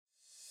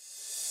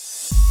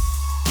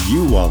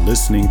You are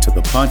listening to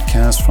the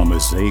podcast from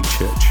Mosaic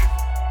Church.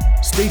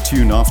 Stay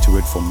tuned after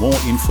it for more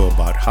info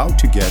about how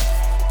to get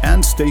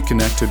and stay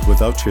connected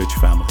with our church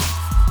family.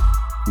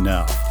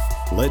 Now,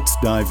 let's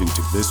dive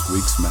into this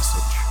week's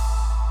message.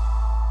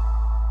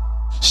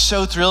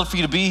 So thrilled for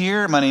you to be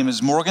here. My name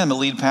is Morgan. I'm the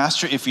lead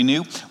pastor. If you're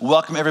new,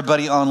 welcome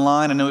everybody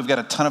online. I know we've got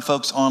a ton of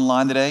folks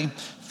online today,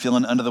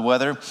 feeling under the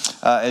weather,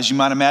 as you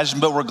might imagine,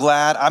 but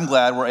I'm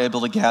glad we're able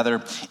to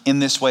gather in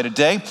this way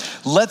today.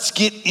 Let's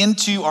get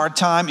into our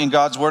time in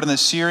God's Word in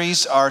this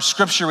series. Our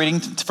scripture reading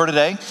for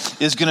today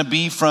is going to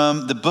be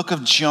from the book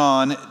of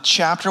John,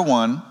 chapter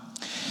 1.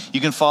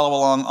 You can follow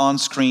along on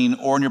screen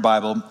or in your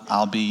Bible.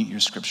 I'll be your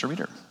scripture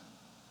reader.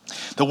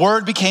 The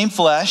Word became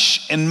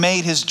flesh and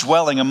made his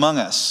dwelling among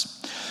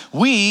us.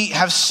 We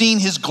have seen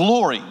his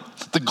glory,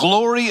 the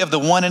glory of the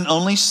one and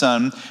only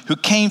Son who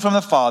came from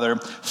the Father,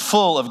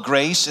 full of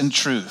grace and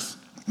truth.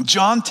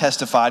 John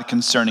testified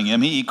concerning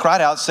him. He cried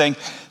out saying,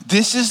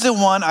 "This is the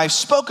one I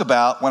spoke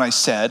about when I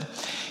said,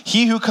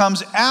 'He who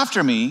comes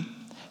after me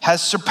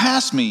has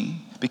surpassed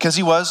me because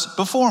he was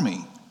before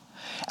me.'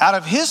 Out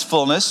of his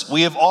fullness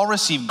we have all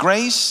received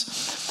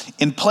grace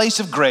in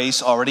place of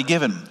grace already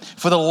given.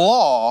 For the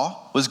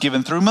law was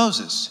given through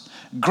Moses.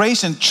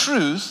 Grace and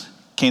truth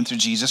came through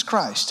Jesus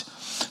Christ.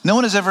 No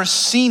one has ever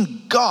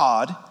seen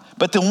God,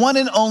 but the one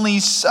and only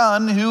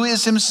Son, who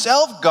is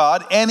himself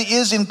God and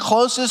is in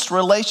closest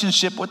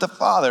relationship with the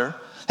Father,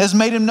 has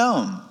made him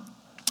known."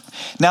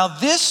 Now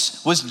this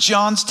was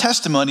John's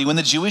testimony when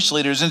the Jewish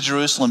leaders in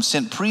Jerusalem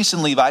sent priests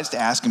and Levites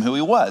to ask him who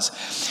he was.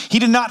 He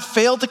did not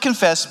fail to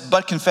confess,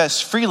 but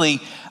confessed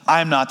freely, "I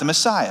am not the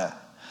Messiah."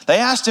 They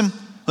asked him,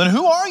 "Then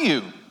who are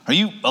you? Are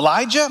you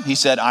Elijah?" He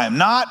said, "I am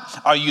not."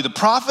 "Are you the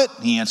prophet?"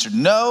 He answered,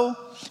 "No."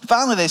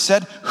 Finally, they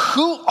said,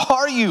 "Who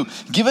are you?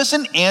 Give us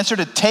an answer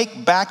to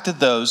take back to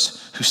those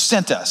who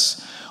sent us.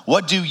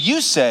 What do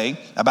you say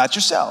about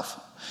yourself?"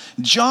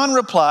 John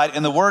replied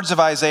in the words of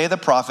Isaiah the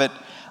prophet,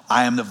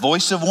 "I am the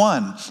voice of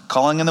one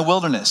calling in the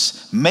wilderness,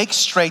 make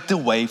straight the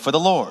way for the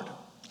Lord."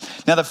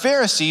 Now the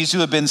Pharisees who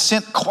had been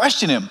sent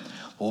questioned him,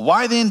 "Well,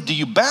 why then do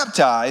you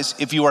baptize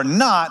if you are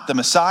not the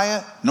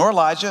Messiah, nor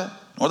Elijah,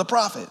 nor the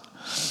prophet?"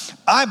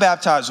 "I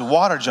baptize with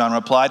water," John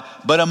replied,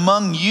 "but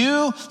among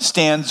you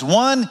stands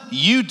one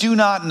you do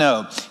not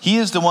know. He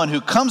is the one who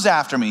comes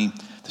after me,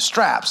 the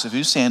straps of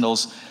whose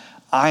sandals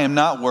I am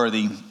not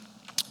worthy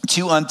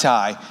to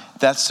untie."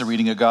 That's the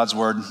reading of God's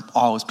Word.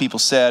 All his people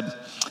said,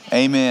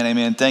 amen,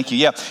 amen. Thank you.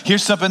 Yeah,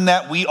 here's something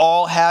that we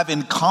all have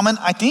in common,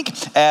 I think,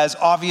 as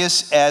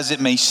obvious as it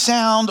may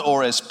sound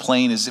or as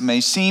plain as it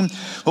may seem.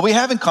 What we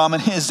have in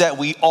common is that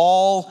we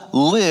all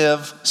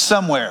live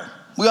somewhere.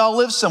 We all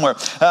live somewhere.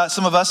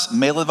 Some of us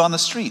may live on the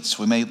streets.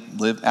 We may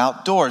live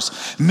outdoors.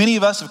 Many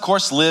of us, of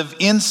course, live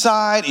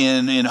inside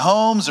in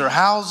homes or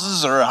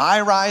houses or high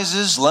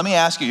rises. Let me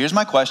ask you, here's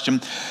my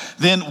question.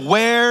 Then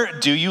where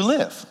do you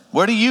live?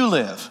 Where do you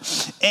live?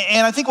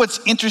 And I think what's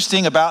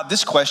interesting about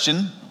this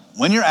question,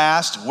 when you're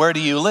asked, where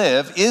do you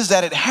live, is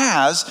that it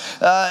has,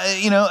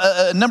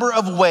 a number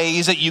of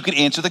ways that you could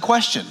answer the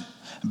question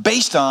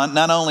based on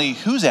not only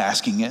who's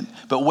asking it,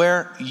 but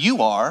where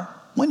you are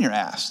when you're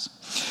asked.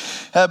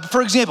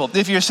 For example,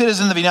 if you're a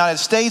citizen of the United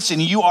States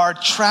and you are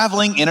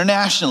traveling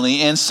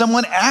internationally and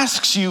someone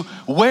asks you,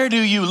 where do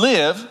you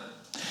live?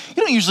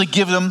 You don't usually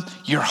give them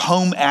your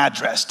home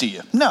address, do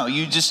you? No,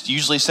 you just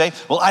usually say,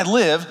 well, I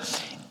live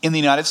in the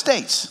United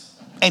States.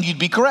 And you'd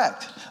be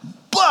correct.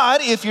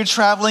 But if you're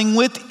traveling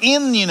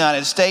within the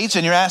United States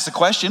and you're asked the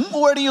question,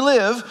 where do you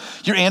live?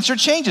 Your answer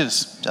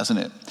changes, doesn't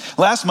it?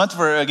 Last month,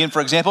 for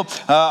example,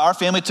 our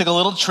family took a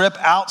little trip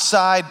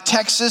outside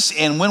Texas.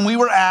 And when we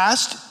were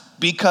asked,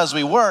 because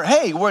we were,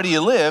 hey, where do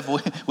you live?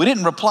 We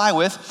didn't reply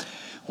with,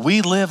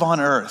 we live on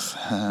Earth.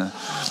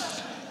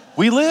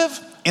 We live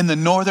in the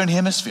Northern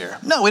Hemisphere.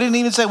 No, we didn't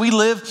even say we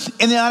live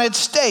in the United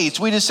States.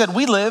 We just said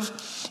we live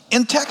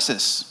in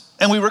Texas.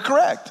 And we were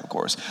correct, of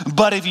course.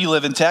 But if you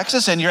live in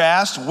Texas and you're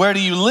asked, where do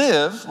you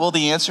live? Well,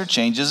 the answer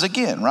changes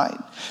again, right?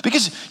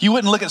 Because you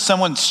wouldn't look at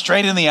someone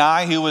straight in the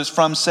eye who was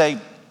from, say,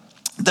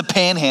 the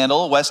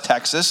Panhandle, West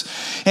Texas.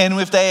 And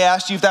if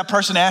that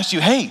person asked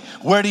you, hey,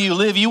 where do you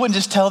live? You wouldn't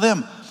just tell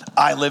them,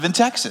 I live in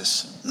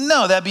Texas.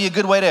 No, that'd be a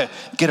good way to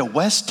get a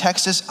West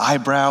Texas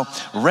eyebrow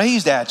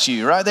raised at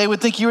you, right? They would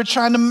think you were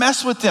trying to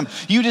mess with them.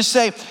 You just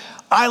say,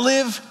 I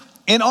live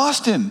in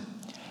Austin.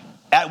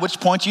 At which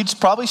point you'd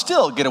probably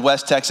still get a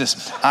West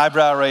Texas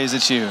eyebrow raised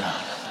at you.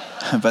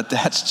 But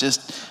that's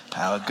just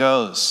how it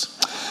goes.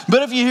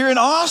 But if you're here in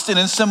Austin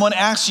and someone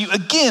asks you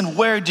again,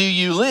 where do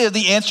you live?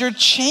 The answer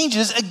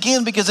changes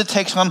again because it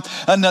takes on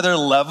another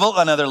level,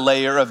 another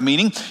layer of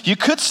meaning. You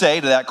could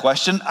say to that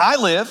question, I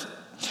live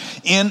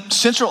in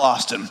Central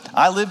Austin.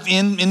 I live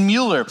in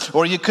Mueller.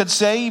 Or you could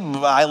say,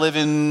 I live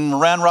in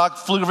Round Rock,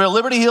 Pflugerville,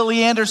 Liberty Hill,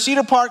 Leander,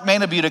 Cedar Park,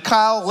 Manna Buda,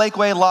 Kyle,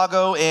 Lakeway,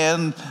 Lago,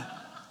 and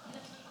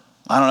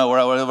I don't know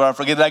where I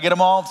forget. Did I get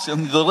them all?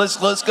 The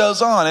list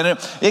goes on. And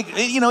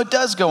it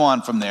does go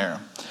on from there.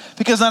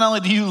 Because not only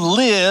do you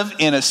live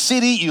in a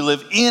city, you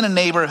live in a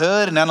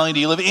neighborhood. And not only do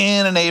you live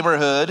in a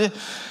neighborhood,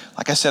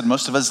 like I said,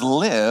 most of us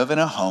live in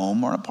a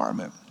home or an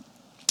apartment.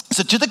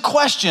 So to the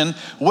question,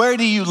 where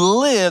do you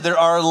live? There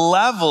are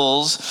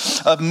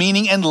levels of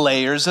meaning and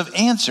layers of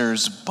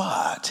answers.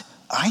 But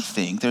I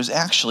think there's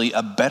actually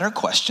a better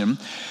question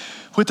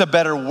with a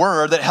better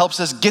word that helps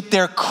us get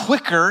there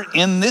quicker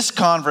in this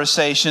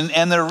conversation.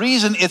 And the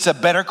reason it's a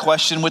better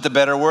question with a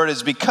better word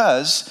is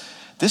because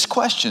this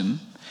question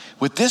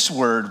with this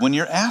word, when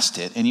you're asked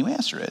it and you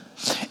answer it,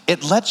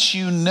 it lets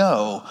you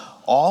know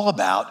all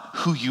about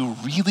who you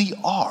really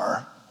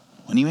are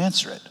when you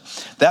answer it.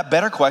 That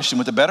better question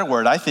with a better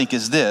word, I think,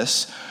 is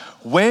this: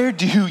 where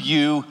do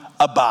you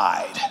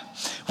abide?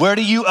 Where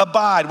do you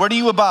abide? Where do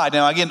you abide?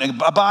 Now, again,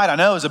 abide, I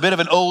know, is a bit of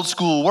an old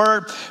school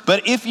word,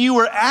 but if you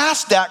were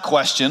asked that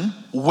question,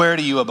 where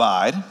do you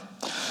abide?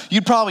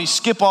 You'd probably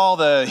skip all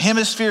the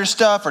hemisphere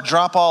stuff or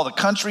drop all the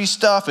country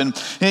stuff, and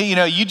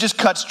you just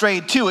cut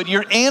straight to it.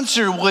 Your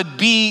answer would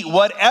be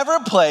whatever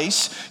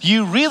place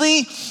you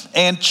really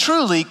and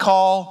truly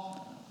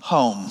call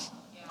home.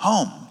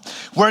 Home.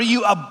 Where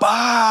you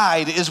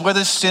abide is where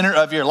the center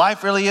of your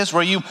life really is.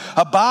 Where you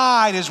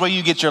abide is where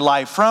you get your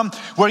life from.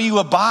 Where you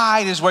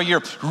abide is where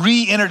you're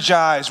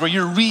re-energized, where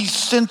you're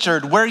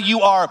re-centered, where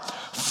you are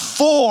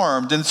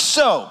formed. And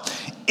so,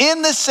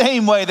 in the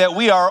same way that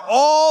we are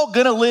all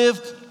gonna live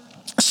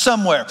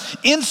somewhere,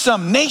 in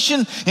some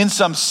nation, in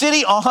some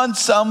city, on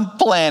some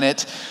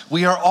planet,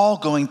 we are all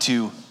going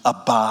to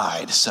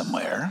abide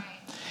somewhere.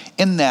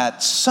 And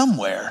that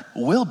somewhere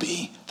will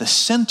be the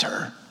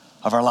center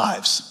of our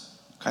lives.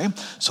 Okay,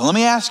 so let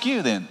me ask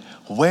you then,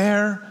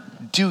 where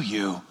do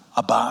you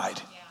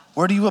abide?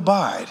 Where do you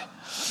abide?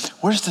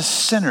 Where's the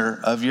center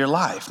of your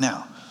life?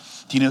 Now,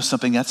 do you know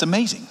something that's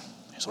amazing?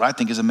 Here's what I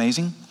think is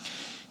amazing.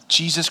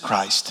 Jesus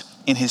Christ,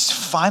 in his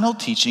final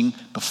teaching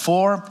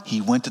before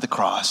he went to the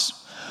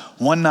cross,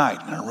 one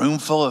night in a room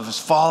full of his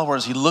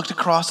followers, he looked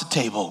across the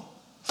table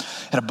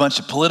at a bunch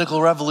of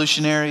political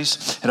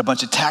revolutionaries, at a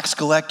bunch of tax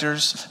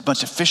collectors, a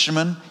bunch of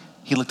fishermen.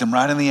 He looked them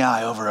right in the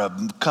eye over a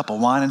cup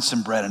of wine and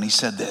some bread, and he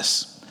said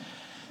this: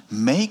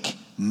 make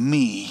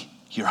me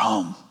your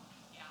home.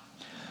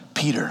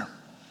 Peter,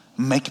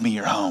 make me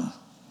your home.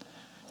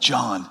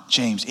 John,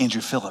 James,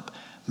 Andrew, Philip,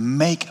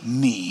 make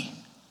me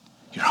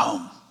your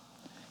home.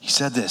 He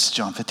said this,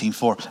 John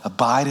 15:4,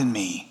 abide in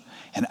me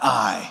and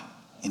I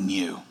in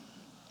you.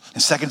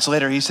 And seconds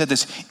later, he said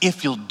this: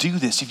 if you'll do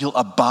this, if you'll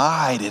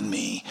abide in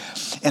me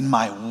and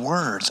my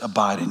words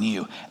abide in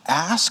you,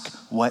 ask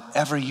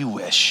whatever you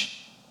wish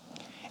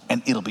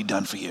and it'll be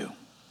done for you.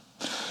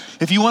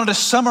 If you wanted to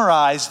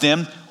summarize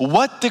then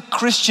what the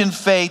Christian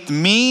faith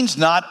means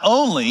not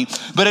only,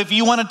 but if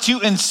you wanted to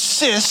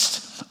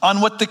insist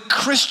on what the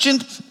Christian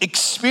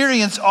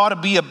experience ought to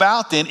be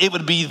about, then it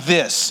would be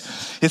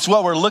this. It's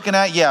what we're looking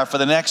at, for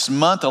the next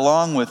month,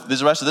 along with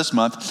the rest of this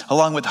month,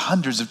 along with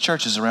hundreds of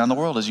churches around the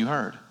world, as you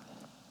heard.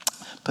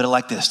 Put it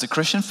like this: the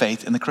Christian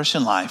faith and the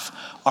Christian life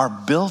are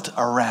built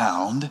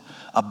around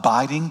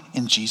abiding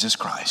in Jesus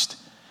Christ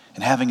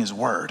and having his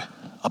word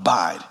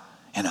abide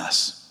in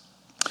us.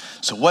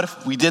 So what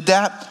if we did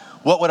that?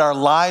 What would our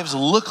lives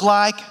look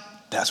like?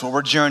 That's what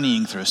we're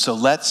journeying through. So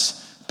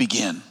let's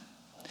begin.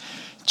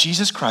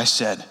 Jesus Christ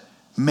said,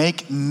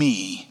 make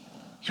me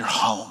your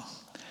home.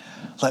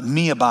 Let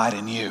me abide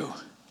in you,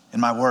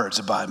 and my words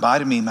abide.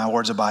 Abide in me, and my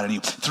words abide in you.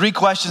 3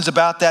 questions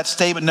about that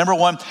statement. Number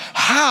 1,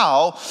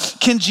 how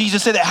can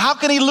Jesus say that? How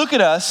can he look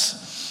at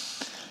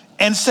us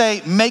and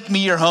say, make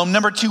me your home?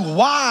 Number 2,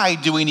 why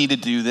do we need to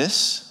do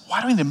this?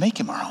 Why do we need to make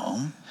him our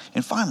home?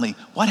 And finally,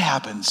 what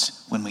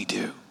happens when we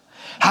do?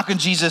 How can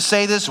Jesus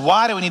say this?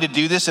 Why do we need to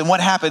do this? And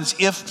what happens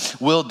if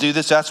we'll do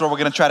this? That's what we're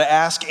going to try to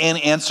ask and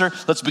answer.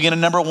 Let's begin at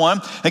number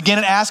 1. Again,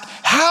 and ask,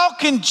 how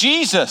can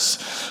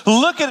Jesus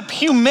look at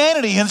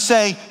humanity and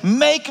say,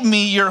 make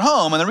me your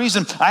home? And the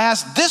reason I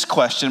ask this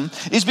question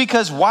is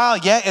because while,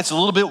 it's a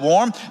little bit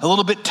warm, a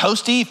little bit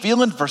toasty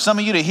feeling for some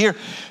of you to hear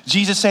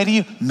Jesus say to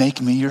you,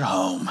 make me your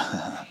home.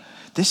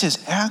 This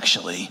is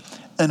actually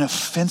an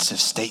offensive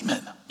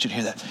statement. I want you to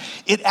hear that.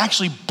 It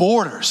actually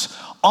borders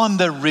on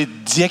the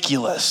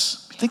ridiculous.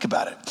 Think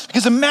about it.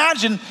 Because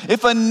imagine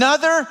if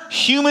another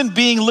human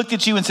being looked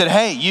at you and said,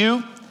 hey,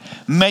 you,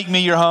 make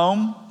me your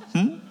home.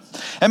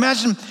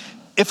 Imagine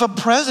if a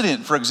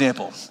president, for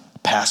example,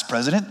 past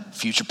president,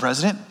 future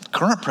president,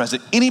 current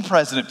president, any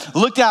president,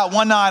 looked out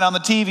one night on the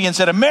TV and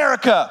said,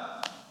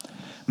 America,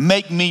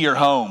 make me your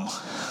home.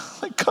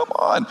 Like, come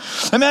on.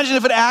 Imagine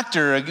if an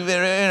actor,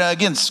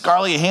 again,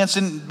 Scarlett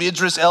Johansson,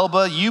 Idris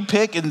Elba, you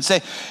pick and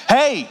say,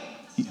 hey,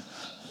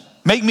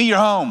 make me your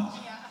home.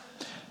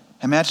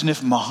 Imagine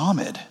if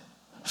Muhammad,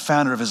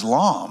 founder of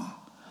Islam,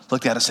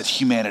 looked at us and said,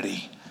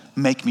 humanity,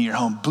 make me your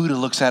home. Buddha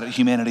looks at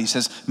humanity,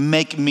 says,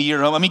 make me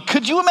your home. I mean,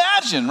 could you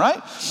imagine,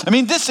 right? I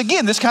mean,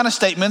 this kind of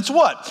statement's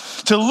what?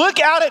 To look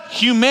out at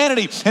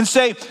humanity and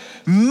say,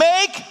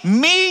 make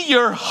me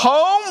your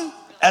home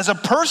as a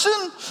person?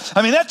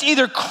 I mean, that's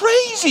either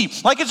crazy,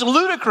 like it's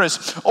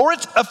ludicrous, or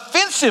it's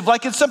offensive,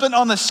 like it's something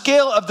on the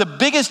scale of the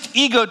biggest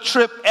ego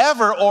trip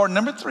ever, or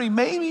number 3,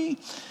 maybe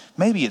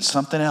it's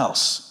something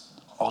else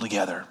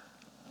altogether.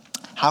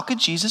 How could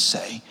Jesus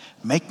say,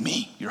 make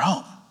me your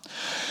home?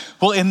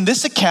 Well, in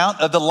this account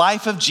of the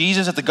life of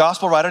Jesus that the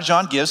gospel writer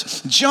John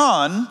gives,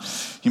 John,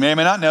 you may or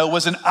may not know,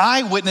 was an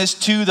eyewitness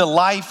to the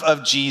life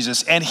of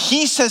Jesus. And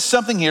he says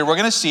something here, we're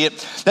gonna see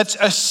it, that's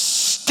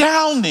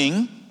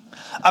astounding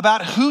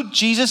about who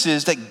Jesus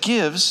is that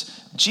gives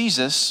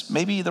Jesus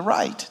maybe the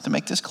right to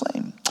make this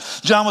claim.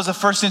 John was a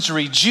first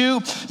century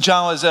Jew.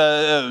 John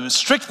was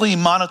strictly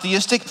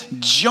monotheistic.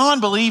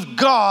 John believed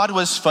God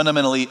was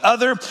fundamentally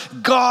other.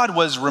 God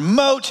was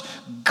remote.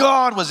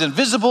 God was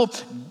invisible.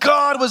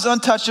 God was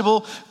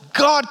untouchable.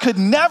 God could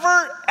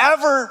never,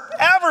 ever,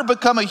 ever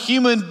become a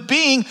human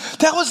being.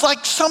 That was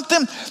like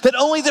something that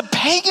only the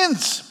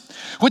pagans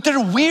with their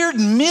weird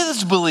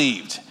myths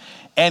believed.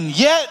 And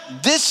yet,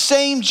 this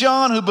same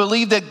John who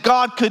believed that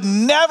God could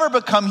never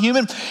become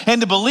human, and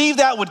to believe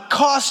that would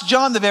cost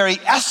John the very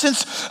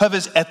essence of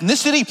his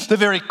ethnicity, the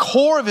very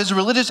core of his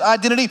religious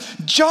identity,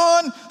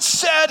 John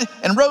said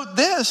and wrote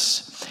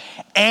this,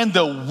 "And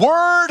the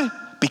Word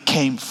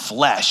became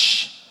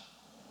flesh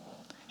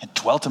and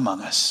dwelt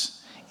among us,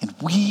 and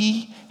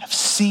we have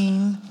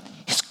seen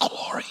his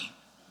glory."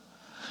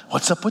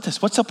 What's up with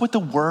this? What's up with the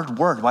word?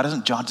 Why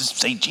doesn't John just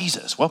say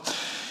Jesus? Well,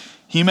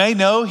 you may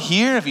know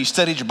here, if you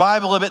studied your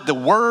Bible a bit, the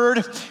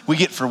word we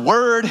get for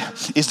word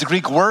is the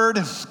Greek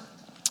word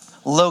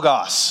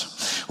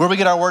logos, where we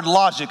get our word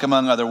logic,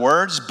 among other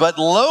words. But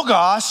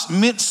logos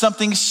meant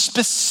something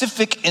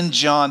specific in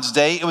John's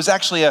day. It was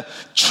actually a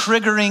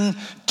triggering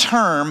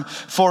term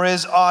for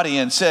his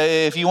audience.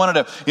 If you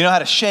wanted to, how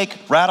to shake,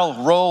 rattle,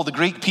 roll the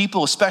Greek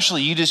people,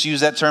 especially, you just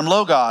use that term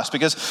logos,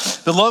 because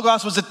the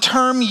logos was a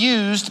term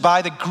used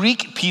by the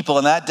Greek people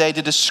in that day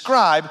to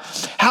describe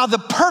how the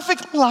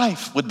perfect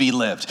life would be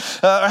lived,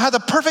 or how the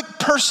perfect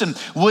person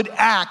would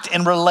act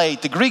and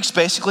relate. The Greeks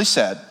basically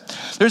said,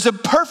 there's a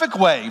perfect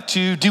way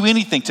to do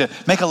anything, to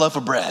make a loaf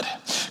of bread,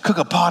 cook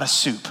a pot of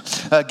soup,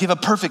 give a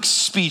perfect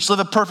speech, live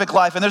a perfect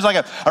life. And there's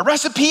like a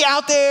recipe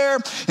out there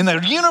in the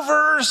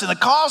universe, in the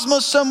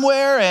cosmos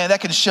somewhere, and that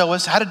can show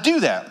us how to do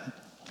that.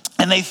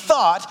 And they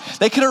thought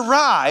they could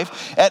arrive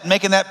at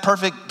making that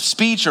perfect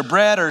speech or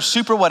bread or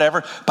soup or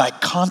whatever by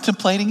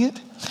contemplating it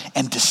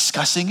and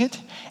discussing it.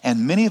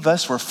 And many of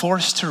us were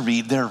forced to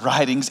read their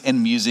writings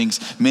and musings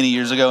many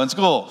years ago in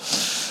school.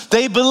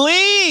 They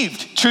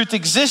believed truth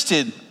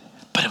existed,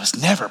 but it was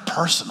never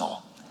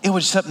personal. It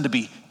was something to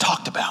be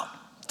talked about,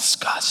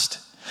 discussed.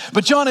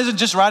 But John isn't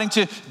just writing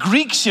to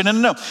Greeks here.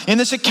 No. In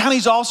this account,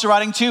 he's also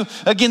writing to,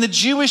 again, the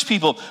Jewish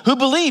people who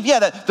believe,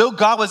 that though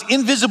God was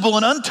invisible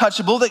and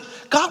untouchable, that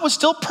God was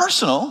still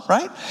personal,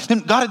 right?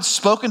 And God had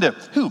spoken to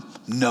who?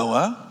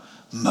 Noah,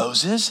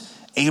 Moses,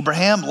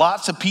 Abraham,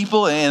 lots of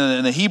people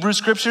in the Hebrew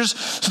scriptures.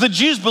 So the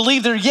Jews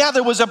believed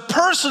there was a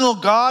personal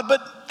God, but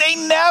they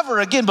never,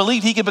 again,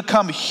 believed he could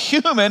become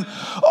human.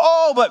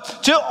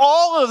 But to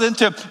all of them,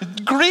 to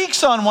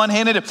Greeks on one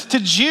hand and to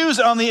Jews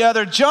on the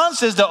other, John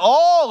says to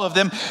all of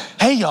them,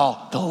 hey,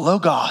 y'all, the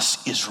Logos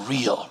is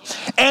real.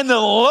 And the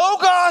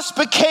Logos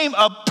became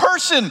a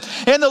person.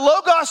 And the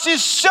Logos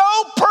is so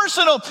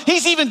personal,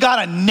 he's even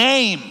got a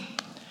name.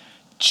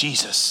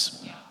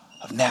 Jesus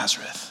of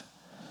Nazareth.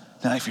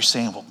 Now, if you're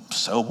saying, well,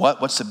 so what?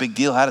 What's the big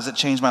deal? How does it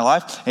change my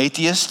life?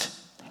 Atheist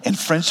and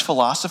French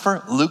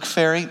philosopher Luc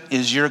Ferry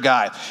is your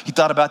guy. He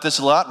thought about this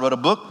a lot, wrote a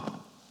book.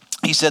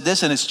 He said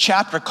this in his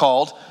chapter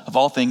called, of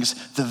all things,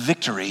 The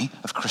Victory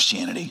of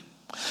Christianity.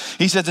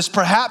 He said this,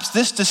 perhaps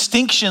this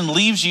distinction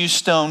leaves you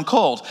stone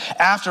cold.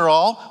 After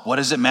all, what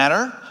does it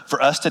matter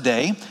for us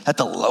today that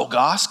the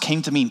Logos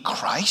came to mean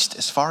Christ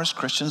as far as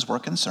Christians were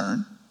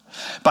concerned?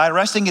 By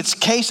resting its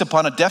case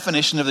upon a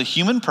definition of the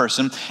human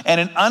person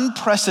and an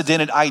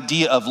unprecedented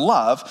idea of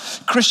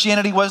love,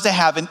 Christianity was to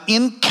have an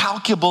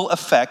incalculable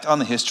effect on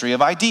the history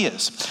of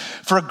ideas.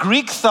 For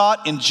Greek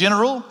thought in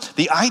general,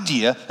 the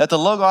idea that the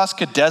Logos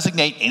could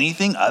designate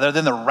anything other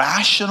than the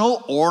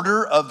rational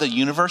order of the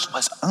universe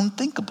was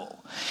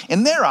unthinkable.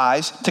 In their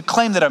eyes, to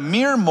claim that a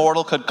mere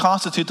mortal could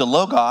constitute the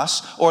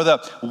Logos, or the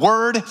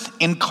Word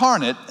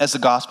incarnate, as the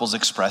Gospels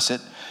express it,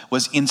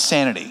 was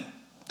insanity.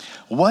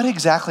 What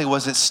exactly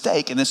was at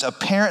stake in this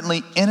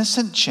apparently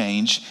innocent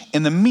change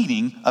in the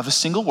meaning of a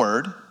single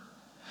word?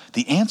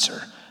 The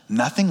answer,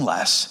 nothing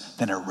less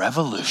than a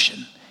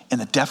revolution in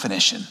the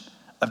definition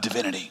of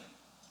divinity.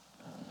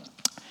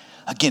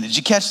 Again, did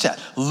you catch that?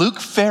 Luc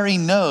Ferry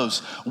knows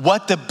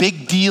what the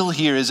big deal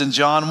here is in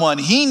John 1.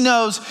 He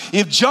knows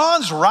if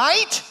John's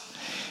right,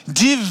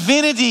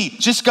 divinity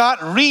just got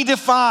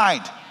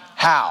redefined.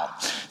 How?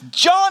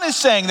 John is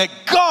saying that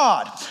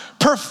God,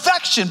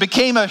 perfection,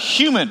 became a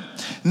human.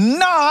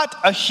 Not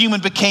a human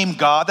became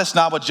God. That's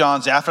not what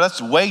John's after.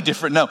 That's way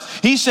different. No,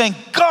 he's saying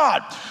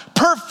God,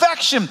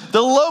 perfection,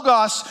 the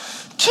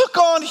Logos, took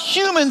on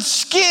human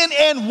skin.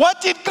 And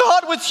what did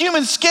God with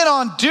human skin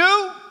on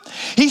do?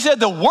 He said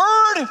the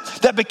Word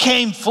that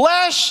became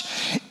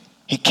flesh,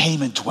 He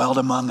came and dwelled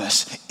among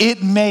us.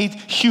 It made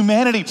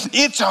humanity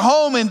its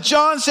home. And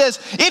John says,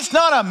 it's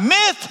not a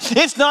myth.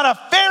 It's not a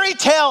fairy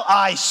tale.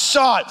 I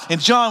saw it. And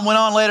John went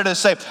on later to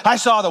say, I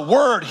saw the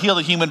Word heal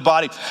the human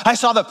body. I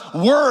saw the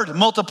Word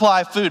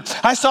multiply food.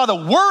 I saw the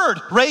Word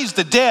raise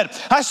the dead.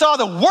 I saw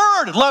the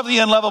Word love the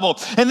unlovable.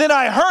 And then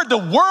I heard the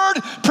Word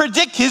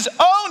predict his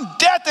own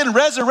death and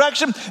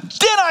resurrection.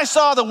 Then I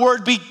saw the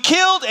Word be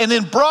killed and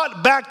then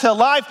brought back to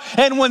life.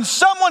 And when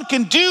someone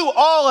can do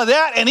all of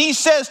that and he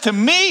says to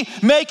me,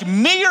 make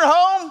me your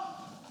home,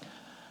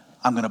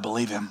 I'm going to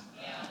believe him.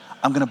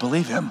 I'm going to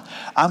believe him.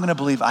 I'm going to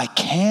believe I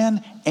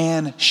can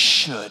and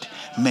should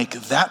make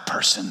that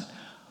person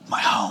my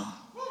home.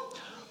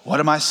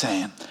 What am I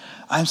saying?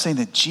 I'm saying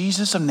that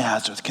Jesus of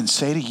Nazareth can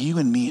say to you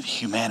and me,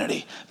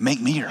 humanity, make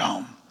me your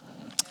home.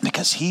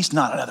 Because he's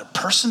not another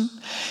person.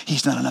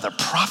 He's not another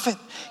prophet.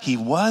 He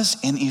was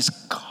and is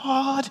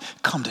God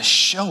come to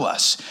show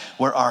us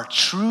where our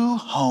true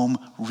home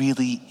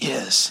really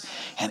is.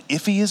 And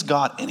if he is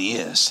God, and he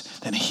is,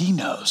 then he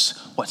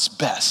knows what's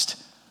best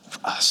for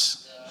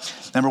us.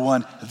 Number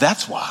one,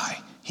 that's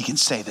why he can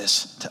say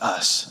this to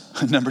us.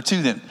 Number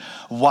two then,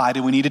 why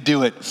do we need to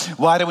do it?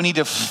 Why do we need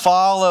to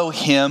follow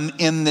him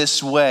in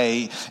this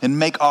way and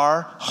make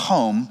our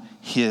home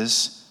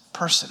his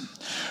person?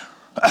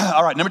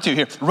 All right, number two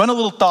here. Run a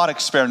little thought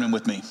experiment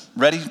with me.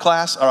 Ready,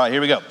 class? All right,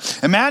 here we go.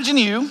 Imagine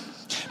you,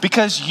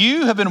 because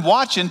you have been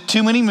watching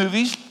too many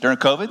movies during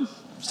COVID,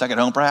 stuck at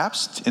home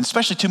perhaps, and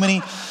especially too many,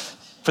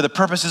 for the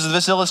purposes of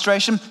this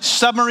illustration,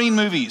 submarine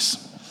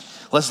movies.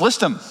 Let's list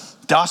them.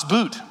 Das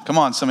Boot. Come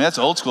on, somebody, that's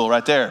old school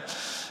right there.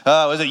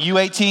 Was it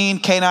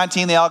U-18,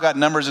 K-19? They all got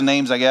numbers and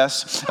names, I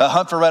guess.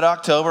 Hunt for Red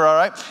October, all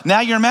right.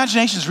 Now your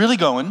imagination's really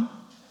going.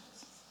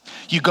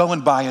 You go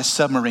and buy a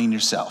submarine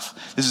yourself.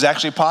 This is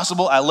actually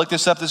possible. I looked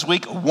this up this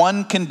week.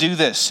 One can do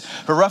this.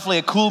 For roughly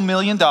a cool $1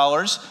 million,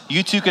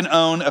 you too can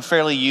own a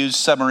fairly used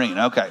submarine.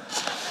 Okay.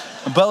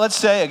 But let's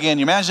say, again,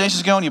 your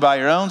imagination's going, you buy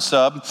your own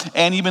sub,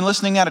 and you've been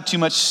listening now to too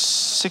much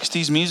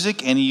 60s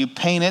music, and you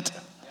paint it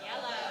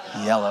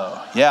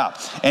yellow. Yeah.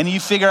 And you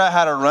figure out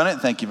how to run it.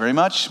 Thank you very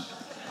much.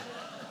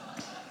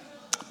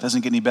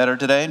 Doesn't get any better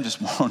today. I'm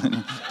just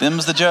warning.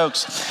 Them's the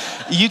jokes.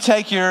 You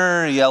take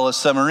your yellow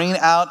submarine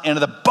out into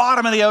the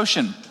bottom of the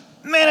ocean.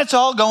 Man, it's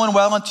all going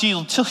well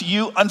until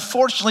you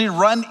unfortunately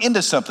run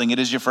into something. It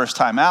is your first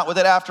time out with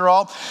it after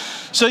all.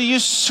 So you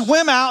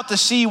swim out to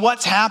see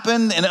what's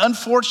happened. And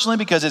unfortunately,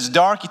 because it's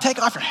dark, you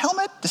take off your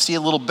helmet to see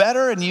a little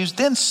better. And you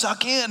then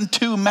suck in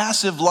 2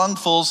 massive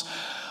lungfuls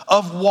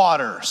of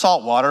water,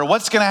 salt water.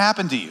 What's going to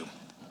happen to you?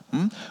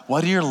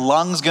 What are your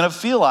lungs going to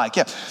feel like?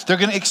 Yeah, they're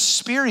going to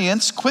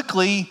experience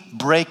quickly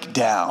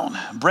breakdown.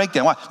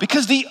 Why?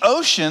 Because the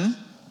ocean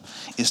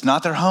is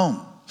not their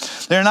home.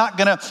 They're not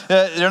going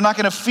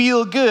to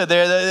feel good.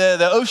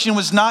 The ocean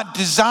was not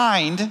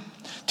designed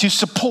to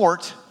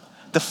support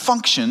the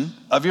function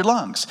of your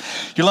lungs.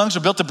 Your lungs are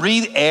built to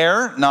breathe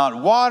air,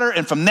 not water.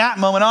 And from that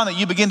moment on that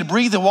you begin to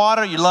breathe the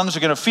water, your lungs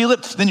are going to feel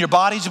it. Then your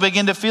bodies will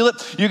begin to feel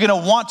it. You're going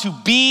to want to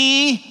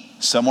be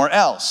somewhere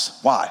else.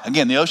 Why?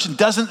 Again, the ocean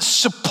doesn't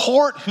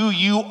support who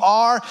you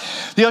are.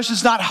 The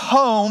ocean's not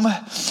home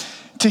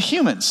to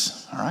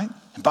humans, all right?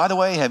 And by the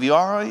way, have you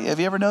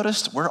ever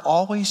noticed we're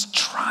always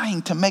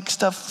trying to make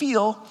stuff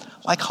feel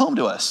like home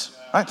to us,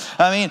 right?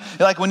 I mean,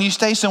 like when you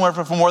stay somewhere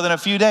for more than a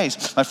few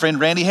days. My friend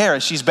Randy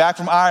Harris, she's back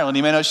from Ireland.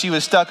 You may know she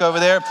was stuck over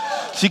there.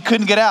 She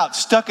couldn't get out,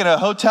 stuck in a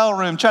hotel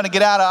room trying to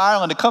get out of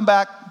Ireland to come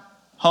back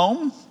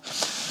home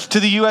to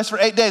the U.S. for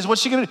 8 days.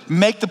 What's she going to do?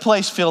 Make the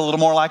place feel a little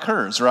more like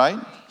hers, right?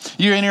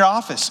 You're in your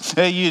office.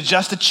 You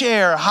adjust a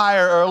chair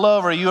higher or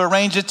lower. You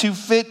arrange it to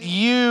fit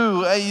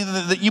you.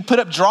 You put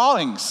up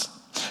drawings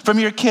from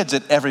your kids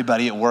that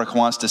everybody at work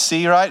wants to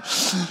see, right?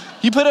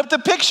 You put up the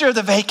picture of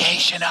the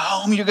vacation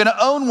home you're going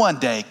to own one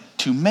day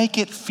to make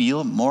it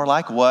feel more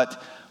like what?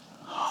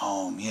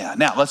 Home. Yeah.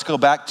 Now, let's go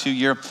back to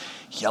your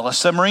yellow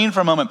submarine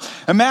for a moment.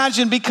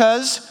 Imagine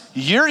because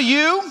you're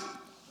you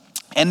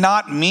and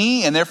not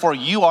me, and therefore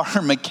you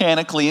are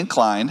mechanically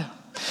inclined.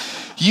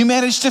 You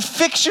managed to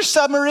fix your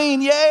submarine,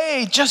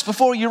 yay, just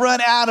before you run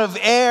out of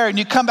air and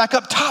you come back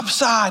up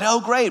topside. Oh,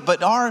 great,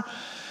 but are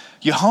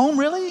you home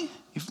really?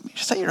 You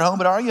say you're home,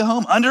 but are you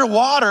home?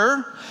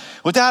 Underwater,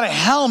 without a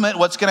helmet,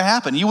 what's gonna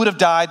happen? You would have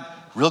died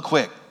real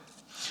quick.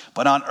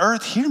 But on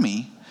earth, hear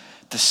me,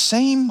 the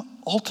same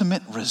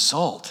ultimate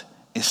result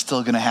is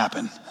still gonna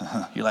happen.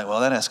 You're like, well,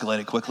 that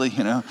escalated quickly,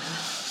 you know.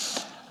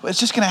 But it's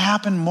just gonna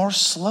happen more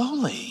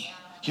slowly.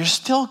 You're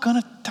still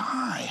gonna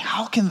die.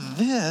 How can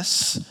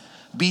this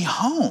be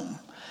home?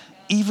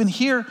 Even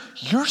here,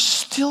 you're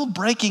still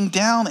breaking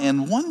down,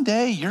 and one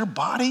day your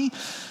body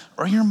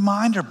or your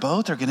mind or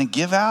both are going to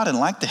give out, and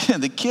like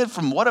the kid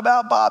from What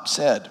About Bob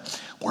said,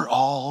 we're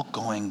all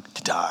going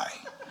to die.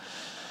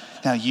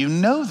 Now, you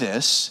know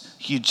this,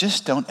 you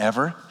just don't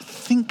ever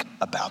think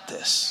about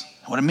this,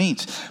 what it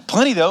means.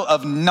 Plenty, though,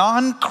 of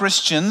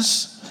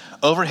non-Christians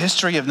over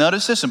history have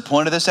noticed this and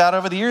pointed this out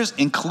over the years,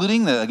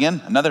 including,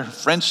 another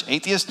French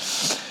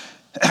atheist,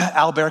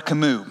 Albert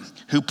Camus,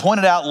 who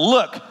pointed out,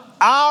 look,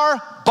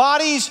 our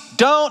bodies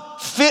don't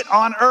fit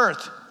on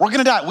earth. We're going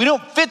to die. We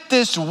don't fit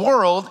this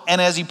world. And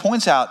as he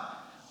points out,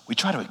 we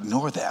try to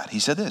ignore that.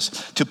 He said this,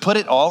 to put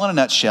it all in a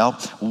nutshell,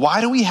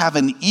 why do we have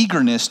an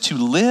eagerness to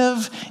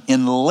live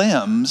in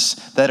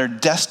limbs that are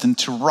destined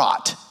to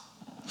rot?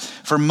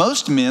 For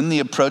most men, the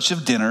approach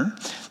of dinner,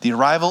 the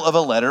arrival of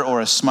a letter,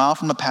 or a smile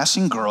from a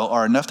passing girl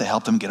are enough to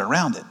help them get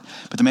around it.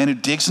 But the man who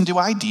digs into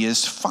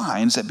ideas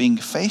finds that being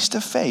face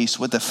to face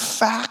with the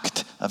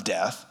fact of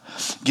death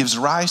gives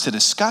rise to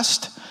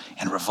disgust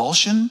and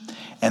revulsion.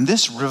 And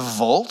this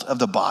revolt of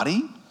the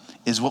body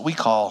is what we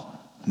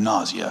call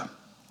nausea.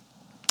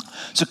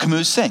 So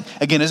Camus is saying,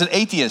 again, as an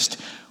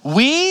atheist,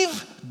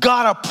 we've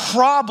got a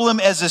problem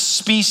as a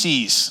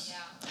species.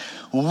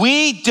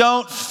 We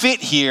don't fit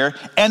here,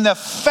 and the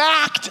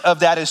fact of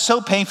that is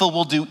so painful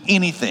we'll do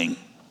anything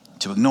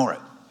to ignore it.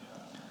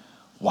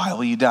 Why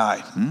will you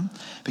die?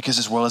 Because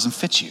this world doesn't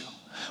fit you.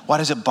 Why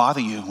does it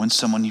bother you when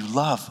someone you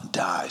love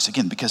dies?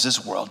 Again, because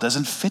this world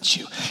doesn't fit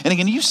you. And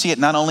again, you see it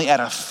not only at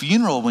a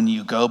funeral when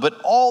you go,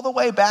 but all the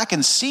way back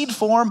in seed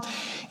form,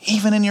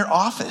 even in your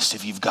office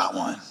if you've got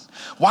one.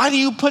 Why do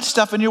you put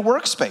stuff in your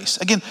workspace?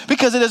 Again,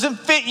 because it doesn't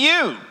fit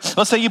you.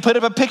 Let's say you put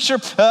up a picture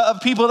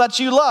of people that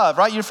you love,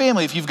 right? Your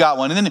family, if you've got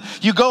one. And then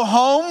you go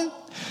home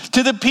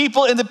to the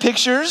people in the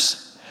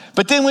pictures.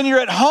 But then when you're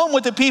at home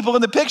with the people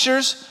in the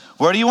pictures,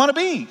 where do you want to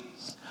be?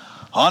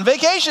 On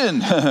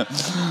vacation.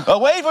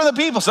 Away from the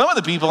people, some of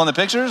the people in the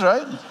pictures,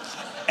 right?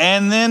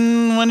 And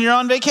then when you're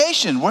on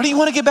vacation, where do you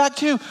want to get back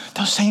to?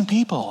 Those same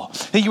people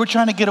that you were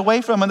trying to get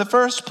away from in the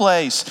first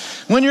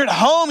place. When you're at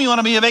home, you want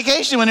to be on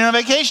vacation. When you're on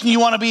vacation, you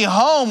want to be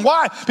home.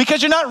 Why?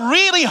 Because you're not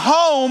really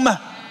home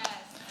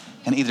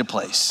in either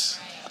place.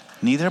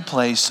 Neither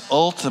place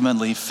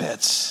ultimately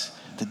fits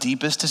the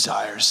deepest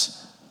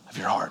desires of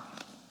your heart.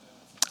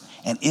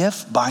 And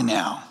if by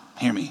now,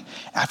 hear me,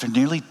 after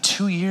nearly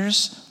 2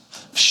 years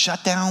of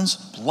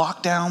shutdowns,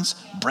 lockdowns,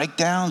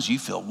 breakdowns, you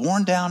feel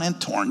worn down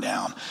and torn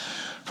down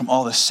from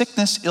all the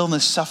sickness,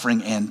 illness,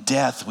 suffering, and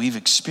death we've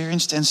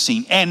experienced and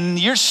seen, and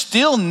you're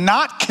still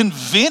not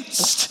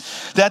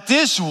convinced that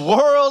this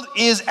world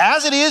is,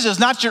 as it is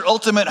not your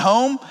ultimate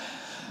home,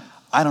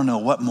 I don't know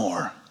what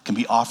more can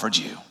be offered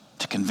you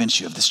to convince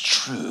you of this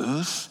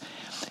truth.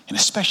 And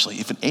especially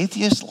if an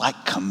atheist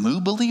like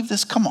Camus believed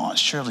this, come on,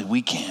 surely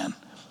we can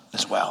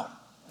as well.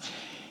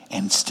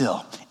 And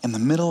still, in the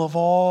middle of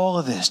all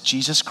of this,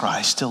 Jesus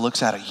Christ still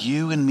looks out at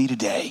you and me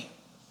today.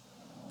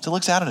 Still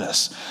looks out at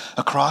us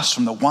across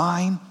from the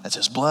wine, that's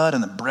his blood,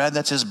 and the bread,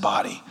 that's his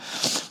body,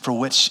 for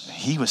which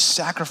he was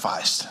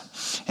sacrificed.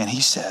 And he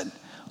said,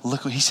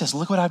 look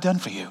what I've done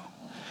for you.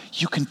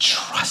 You can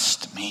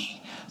trust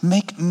me.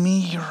 Make me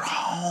your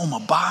home.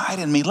 Abide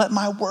in me. Let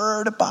my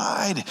word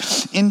abide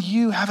in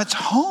you. Have its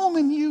home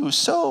in you.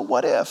 So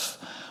what if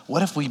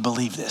we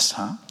believe this,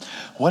 huh?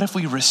 What if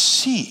we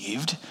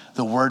received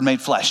the word made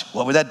flesh?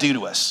 What would that do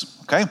to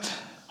us? Okay.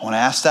 I want to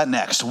ask that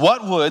next.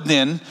 What would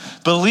then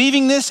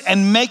believing this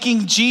and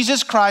making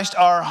Jesus Christ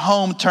our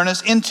home turn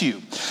us into?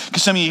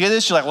 Because some of you hear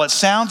this, you're like, well, it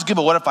sounds good,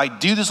 but what if I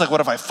do this? Like,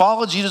 what if I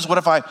follow Jesus? What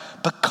if I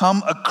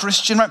become a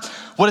Christian? Right?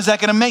 What is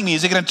that going to make me?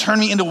 Is it going to turn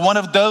me into one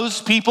of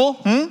those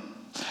people?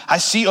 I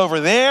see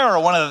over there,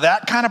 or one of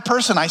that kind of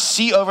person I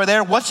see over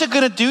there. What's it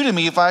going to do to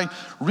me if I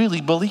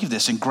really believe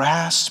this and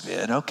grasp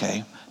it?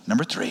 Okay,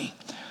 number 3.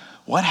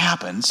 What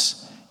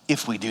happens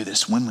if we do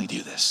this, when we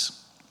do this?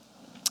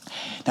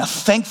 Now,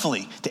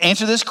 thankfully, to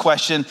answer this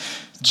question,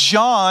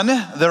 John,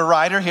 the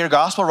writer here,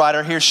 gospel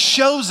writer here,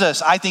 shows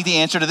us, I think, the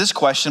answer to this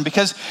question,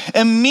 because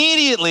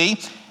immediately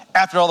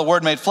after all the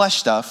word made flesh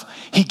stuff,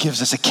 he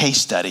gives us a case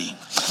study.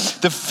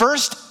 The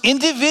first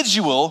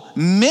individual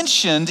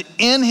mentioned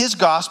in his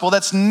gospel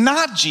that's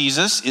not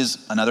Jesus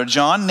is another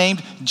John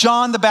named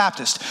John the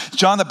Baptist.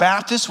 John the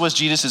Baptist was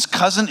Jesus'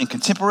 cousin and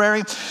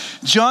contemporary.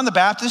 John the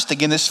Baptist,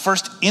 again, this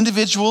first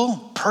individual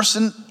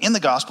person in the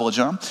gospel of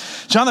John.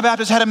 John the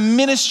Baptist had a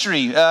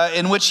ministry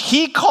in which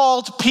he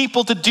called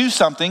people to do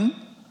something.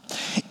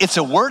 It's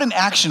a word and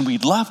action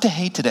we'd love to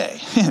hate today.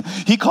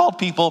 He called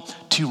people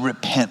to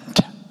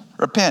repent.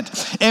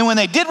 And when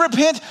they did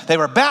repent, they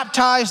were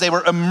baptized, they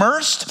were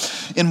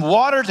immersed in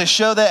water to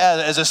show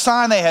that as a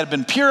sign they had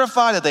been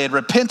purified, that they had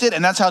repented,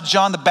 and that's how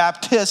John the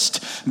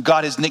Baptist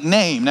got his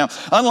nickname. Now,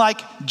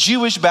 unlike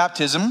Jewish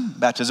baptism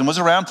was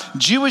around,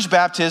 Jewish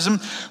baptism,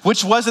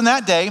 which was in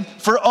that day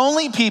for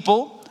only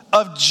people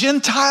of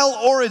Gentile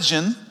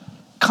origin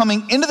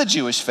coming into the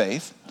Jewish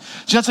faith,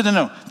 John said,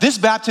 no, this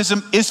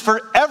baptism is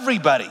for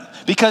everybody,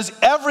 because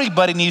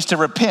everybody needs to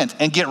repent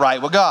and get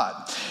right with God.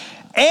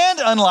 And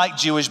unlike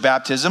Jewish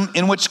baptism,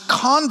 in which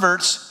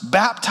converts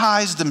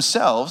baptized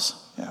themselves,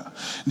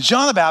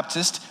 John the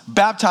Baptist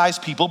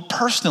baptized people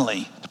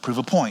personally to prove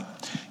a point.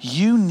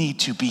 You need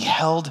to be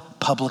held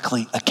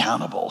publicly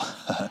accountable.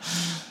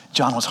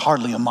 John was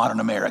hardly a modern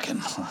American.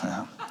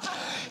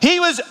 He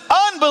was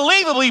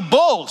unbelievably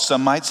bold,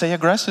 some might say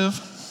aggressive,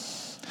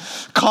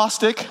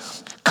 caustic,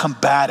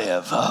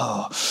 combative.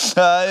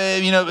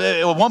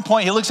 At one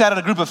point he looks out at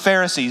a group of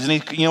Pharisees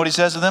and you know what he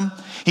says to them?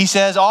 He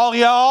says, all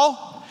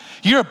y'all,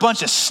 you're a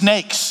bunch of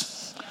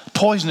snakes,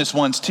 poisonous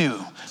ones too.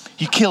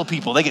 You kill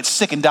people, they get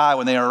sick and die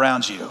when they are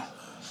around you.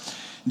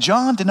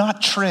 John did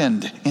not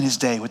trend in his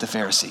day with the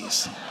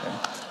Pharisees.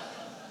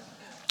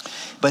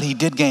 But he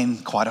did gain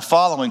quite a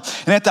following.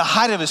 And at the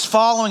height of his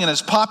following and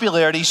his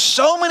popularity,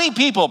 so many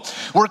people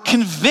were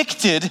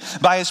convicted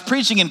by his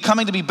preaching and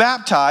coming to be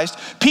baptized.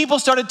 People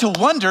started to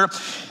wonder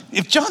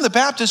if John the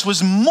Baptist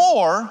was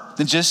more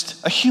than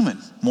just a human,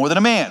 more than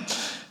a man.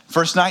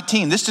 Verse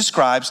 19, this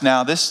describes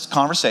now this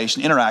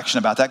conversation, interaction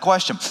about that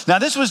question. Now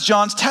this was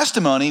John's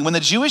testimony when the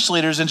Jewish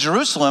leaders in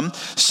Jerusalem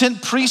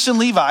sent priests and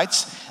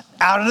Levites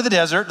out into the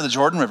desert, to the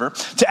Jordan River,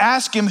 to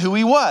ask him who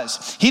he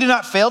was. He did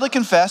not fail to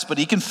confess, but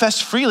he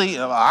confessed freely,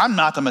 I'm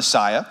not the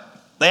Messiah.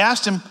 They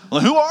asked him,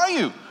 well, who are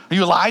you? Are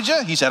you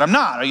Elijah? He said, I'm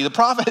not. Are you the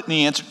prophet? And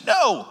he answered,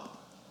 no.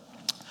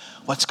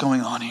 What's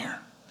going on here?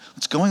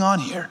 What's going on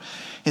here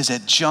is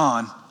that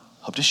John,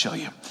 hope to show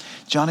you,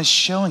 John is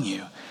showing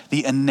you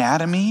the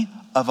anatomy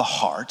of a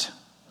heart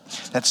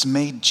that's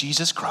made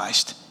Jesus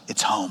Christ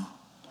its home.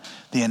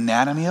 The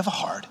anatomy of a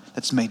heart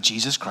that's made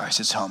Jesus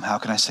Christ its home. How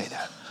can I say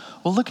that?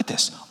 Well, look at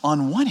this.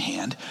 On one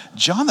hand,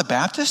 John the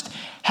Baptist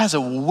has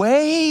a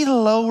way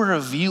lower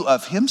view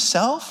of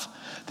himself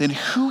than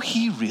who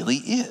he really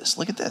is.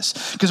 Look at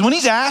this. Because when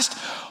he's asked,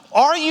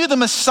 are you the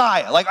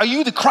Messiah? Like, are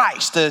you the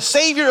Christ, the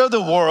Savior of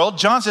the world?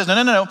 John says,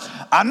 no,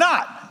 I'm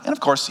not. And of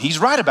course, he's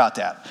right about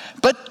that.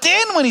 But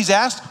then when he's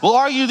asked, well,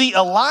 are you the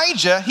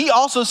Elijah? He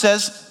also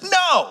says,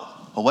 no.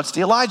 Well, what's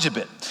the Elijah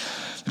bit?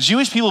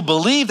 Jewish people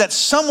believed that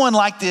someone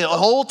like the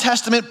Old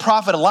Testament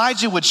prophet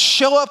Elijah would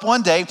show up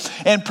one day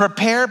and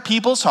prepare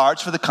people's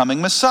hearts for the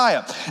coming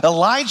Messiah.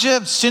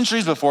 Elijah,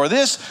 centuries before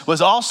this,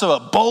 was also a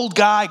bold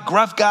guy,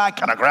 gruff guy,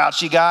 kind of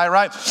grouchy guy,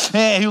 right?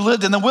 Who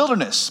lived in the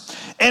wilderness.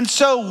 And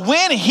so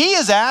when he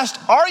is asked,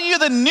 are you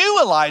the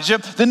new Elijah,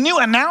 the new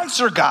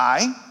announcer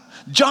guy?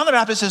 John the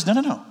Baptist says,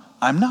 no,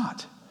 I'm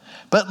not.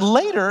 But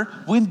later,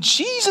 when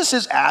Jesus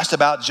is asked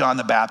about John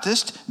the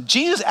Baptist,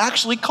 Jesus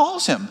actually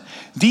calls him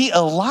the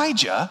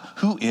Elijah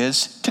who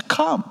is to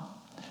come.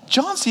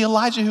 John's the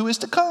Elijah who is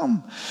to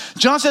come.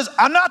 John says,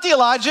 I'm not the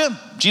Elijah.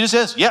 Jesus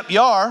says, yep,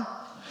 you are.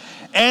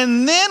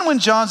 And then when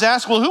John's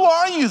asked, well, who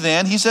are you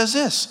then? He says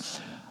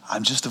this,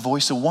 I'm just the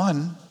voice of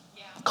one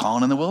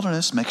calling in the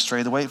wilderness, make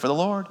straight the way for the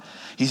Lord.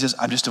 He says,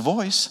 I'm just a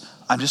voice.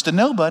 I'm just a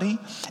nobody.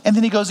 And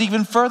then he goes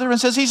even further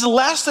and says, he's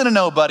less than a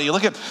nobody.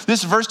 Look at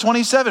this verse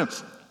 27.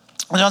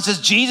 John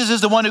says, Jesus is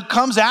the one who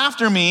comes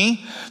after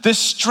me, the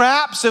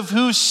straps of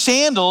whose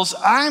sandals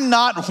I'm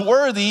not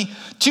worthy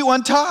to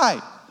untie.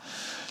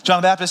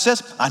 John the Baptist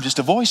says, I'm just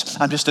a voice.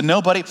 I'm just a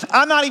nobody.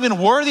 I'm not even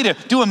worthy to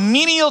do a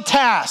menial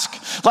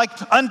task like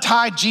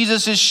untie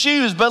Jesus'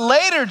 shoes. But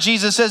later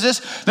Jesus says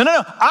this,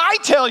 no. I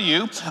tell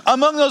you,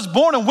 among those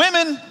born of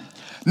women,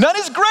 none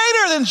is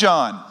greater than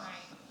John.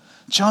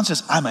 John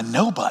says, I'm a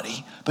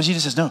nobody. But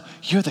Jesus says, no,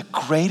 you're the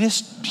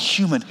greatest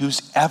human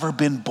who's ever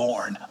been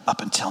born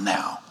up until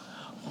now.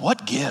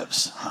 What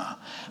gives?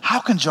 How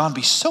can John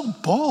be so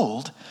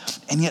bold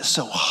and yet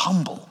so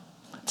humble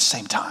at the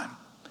same time?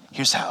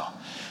 Here's how.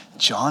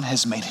 John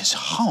has made his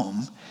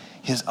home,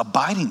 his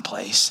abiding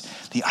place,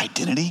 the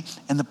identity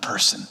and the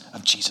person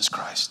of Jesus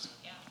Christ.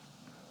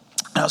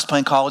 I was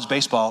playing college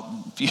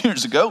baseball a few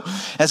years ago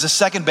as a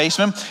second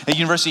baseman at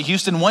University of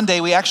Houston. One day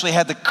we actually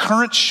had the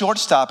current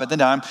shortstop at the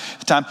time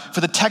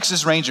for the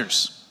Texas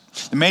Rangers.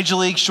 The Major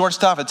League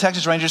shortstop of the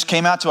Texas Rangers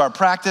came out to our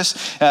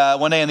practice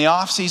one day in the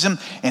off season,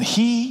 and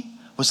he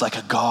was like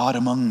a god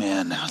among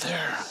men out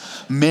there.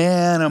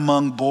 Man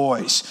among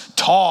boys,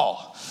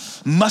 tall,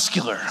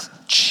 muscular,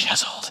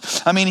 chiseled.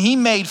 I mean, he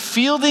made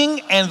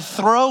fielding and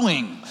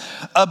throwing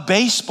a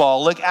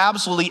baseball look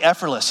absolutely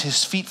effortless.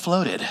 His feet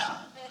floated.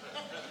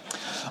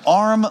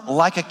 Arm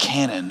like a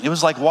cannon. It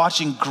was like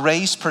watching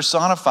grace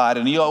personified,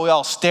 and we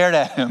all stared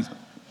at him.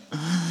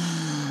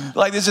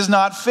 Like, this is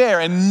not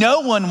fair. And no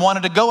one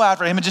wanted to go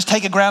after him and just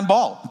take a ground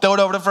ball, throw it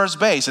over to first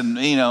base. And,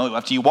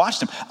 after you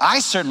watched him, I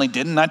certainly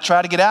didn't. I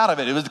tried to get out of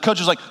it. The coach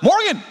was like,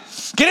 Morgan,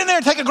 get in there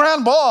and take a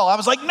ground ball. I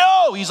was like,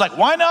 no. He's like,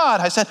 why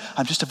not? I said,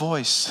 I'm just a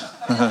voice.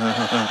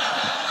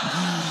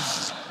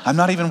 I'm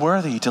not even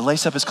worthy to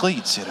lace up his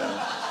cleats,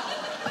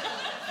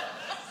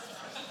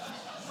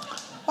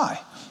 Why?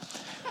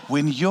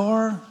 When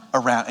you're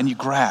around and you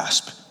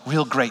grasp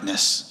real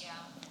greatness,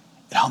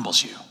 it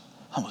humbles you,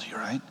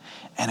 right?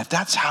 And if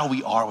that's how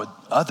we are with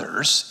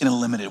others in a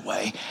limited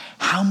way,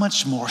 how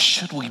much more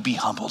should we be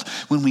humbled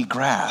when we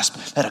grasp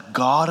that a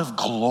God of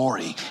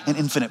glory and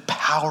infinite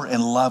power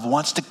and love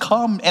wants to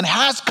come and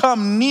has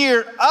come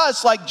near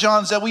us, like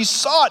John said, we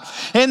saw it.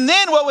 And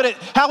then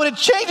how would it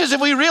change us if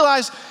we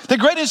realized the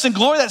greatness and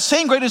glory, that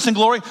same greatness and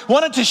glory,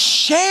 wanted to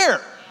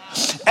share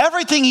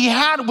everything he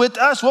had with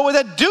us? What would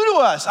that do to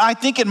us? I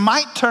think it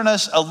might turn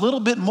us a little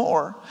bit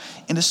more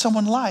into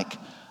someone like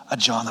a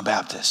John the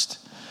Baptist.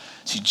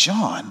 See,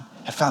 John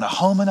had found a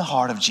home in the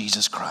heart of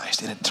Jesus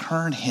Christ. It had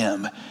turned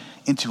him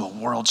into a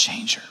world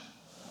changer.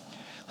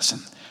 Listen,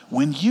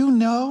 when you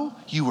know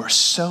you were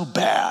so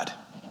bad,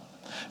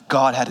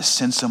 God had to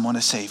send someone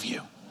to save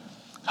you.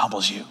 It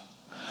humbles you.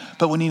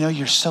 But when you know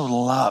you're so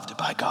loved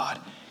by God,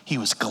 he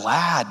was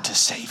glad to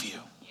save you.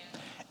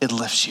 It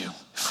lifts you,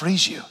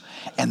 frees you.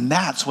 And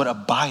that's what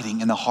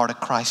abiding in the heart of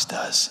Christ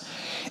does.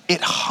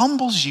 It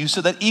humbles you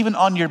so that even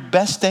on your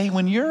best day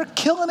when you're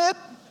killing it,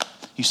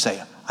 you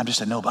say, I'm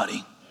just a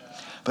nobody.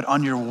 But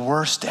on your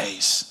worst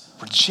days,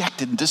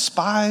 rejected and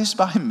despised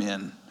by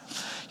men,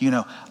 you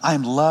know, I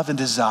am loved and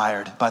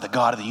desired by the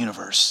God of the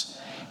universe.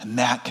 And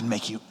that can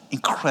make you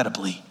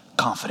incredibly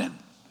confident.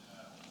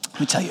 Let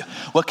me tell you,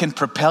 what can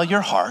propel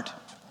your heart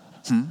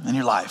in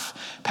your life,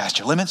 past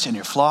your limits and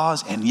your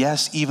flaws, and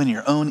yes, even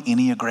your own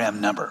Enneagram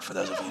number, for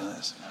those of you in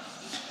this.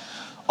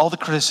 All the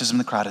criticism in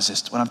the crowd is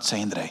this, what I'm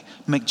saying today,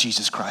 make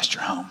Jesus Christ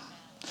your home.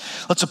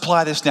 Let's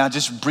apply this now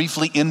just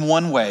briefly in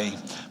one way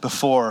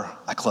before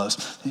I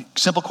close.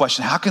 Simple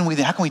question, how can we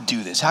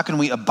do this? How can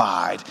we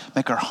abide,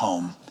 make our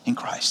home in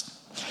Christ?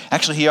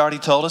 Actually, he already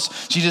told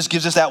us. Jesus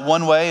gives us that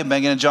one way. And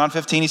beginning in John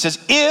 15, he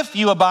says, if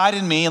you abide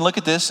in me, and look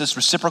at this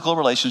reciprocal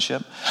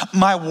relationship,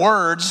 my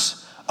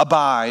words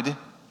abide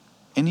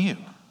in you.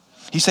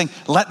 He's saying,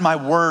 let my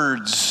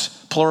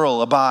words,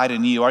 plural, abide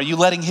in you. Are you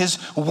letting his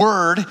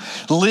word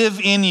live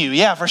in you?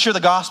 Yeah, for sure, the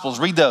Gospels,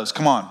 read those,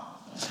 come on.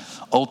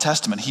 Old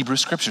Testament, Hebrew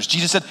scriptures.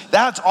 Jesus said,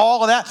 that's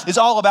all of that. It's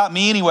all about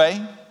me anyway.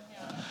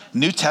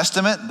 New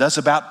Testament, that's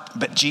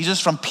about Jesus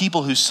from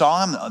people who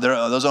saw him,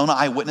 those own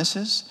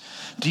eyewitnesses.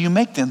 Do you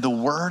make them the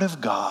word of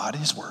God,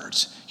 his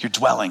words, your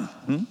dwelling?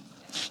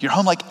 Your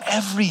home, like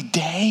every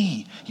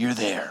day you're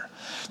there.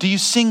 Do you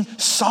sing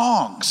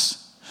songs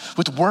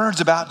with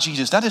words about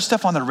Jesus? Not just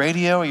stuff on the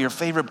radio or your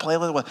favorite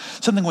playlist,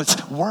 something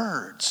with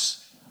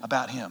words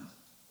about him.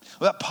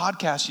 Well, that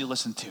podcast you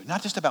listen to,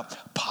 not just about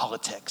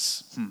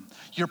politics,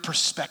 your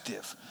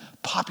perspective,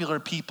 popular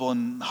people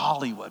in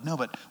Hollywood. No,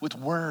 but with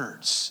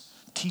words,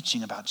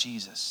 teaching about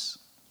Jesus.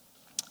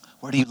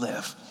 Where do you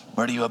live?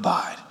 Where do you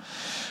abide?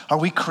 Are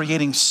we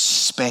creating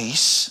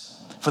space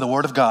for the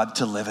word of God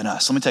to live in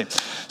us? Let me tell you,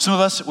 some of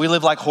us, we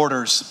live like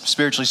hoarders,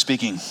 spiritually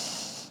speaking.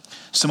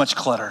 So much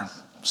clutter,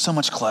 so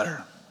much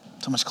clutter,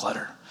 so much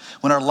clutter.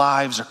 When our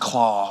lives are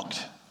clogged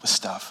with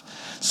stuff,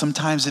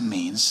 sometimes it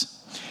means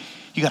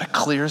you got to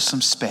clear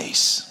some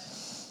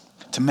space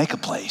to make a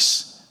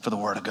place for the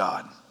word of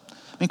God.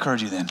 Let me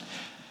encourage you then.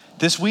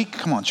 This week,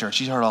 come on,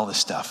 church, you heard all this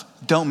stuff.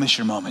 Don't miss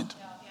your moment.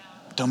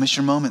 Don't miss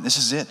your moment. This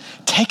is it.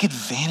 Take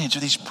advantage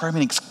of these prayer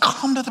meetings.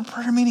 Come to the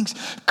prayer meetings.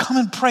 Come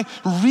and pray.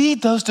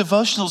 Read those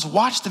devotionals.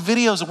 Watch the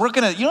videos. You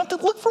don't have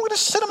to look for, we're going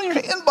to send them in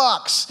your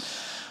inbox.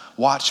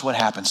 Watch what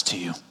happens to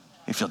you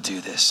if you'll do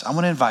this. I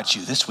want to invite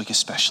you this week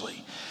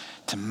especially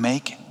to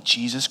make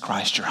Jesus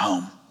Christ your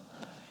home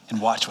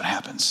and watch what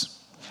happens.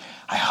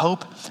 I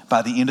hope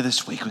by the end of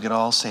this week we could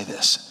all say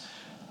this.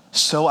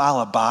 So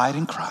I'll abide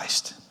in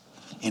Christ,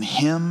 in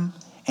him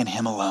and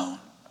him alone,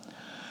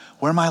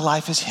 where my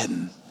life is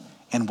hidden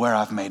and where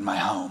I've made my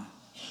home.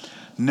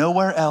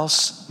 Nowhere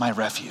else my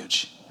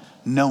refuge,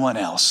 no one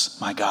else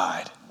my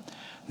guide.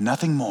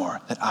 Nothing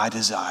more that I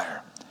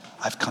desire.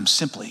 I've come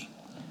simply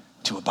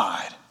to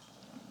abide.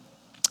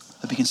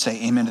 If you can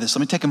say amen to this.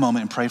 Let me take a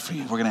moment and pray for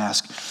you. We're going to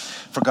ask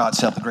for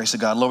God's help, the grace of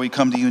God. Lord, we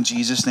come to you in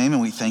Jesus' name,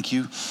 and we thank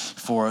you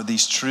for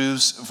these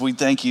truths. We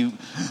thank you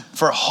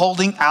for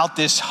holding out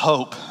this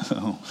hope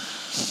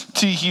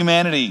to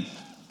humanity.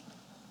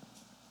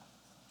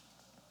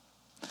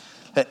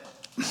 That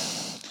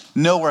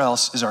nowhere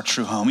else is our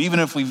true home. Even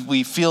if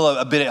we feel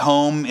a bit at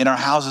home in our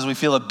houses, we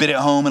feel a bit at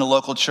home in a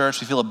local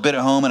church, we feel a bit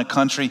at home in a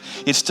country,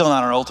 it's still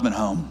not our ultimate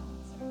home.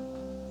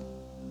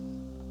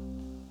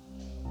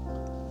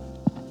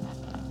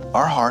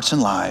 Our hearts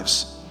and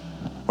lives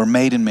were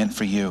made and meant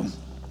for you.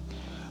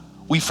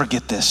 We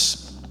forget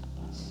this.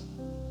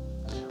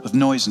 With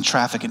noise and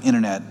traffic and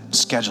internet,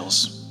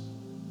 schedules,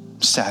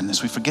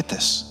 sadness, we forget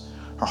this.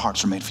 Our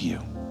hearts were made for you.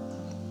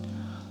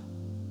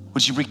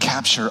 Would you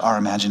recapture our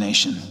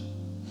imagination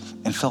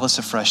and fill us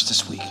afresh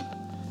this week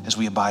as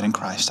we abide in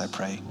Christ, I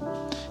pray.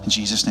 In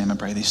Jesus' name I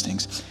pray these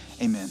things.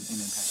 Amen. Amen.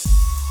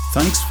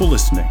 Thanks for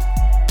listening.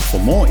 For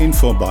more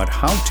info about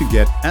how to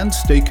get and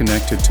stay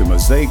connected to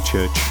Mosaic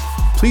Church,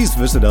 please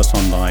visit us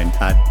online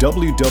at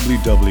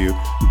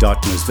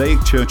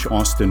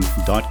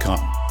www.mosaicchurchaustin.com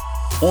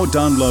or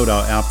download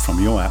our app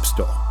from your app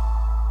store.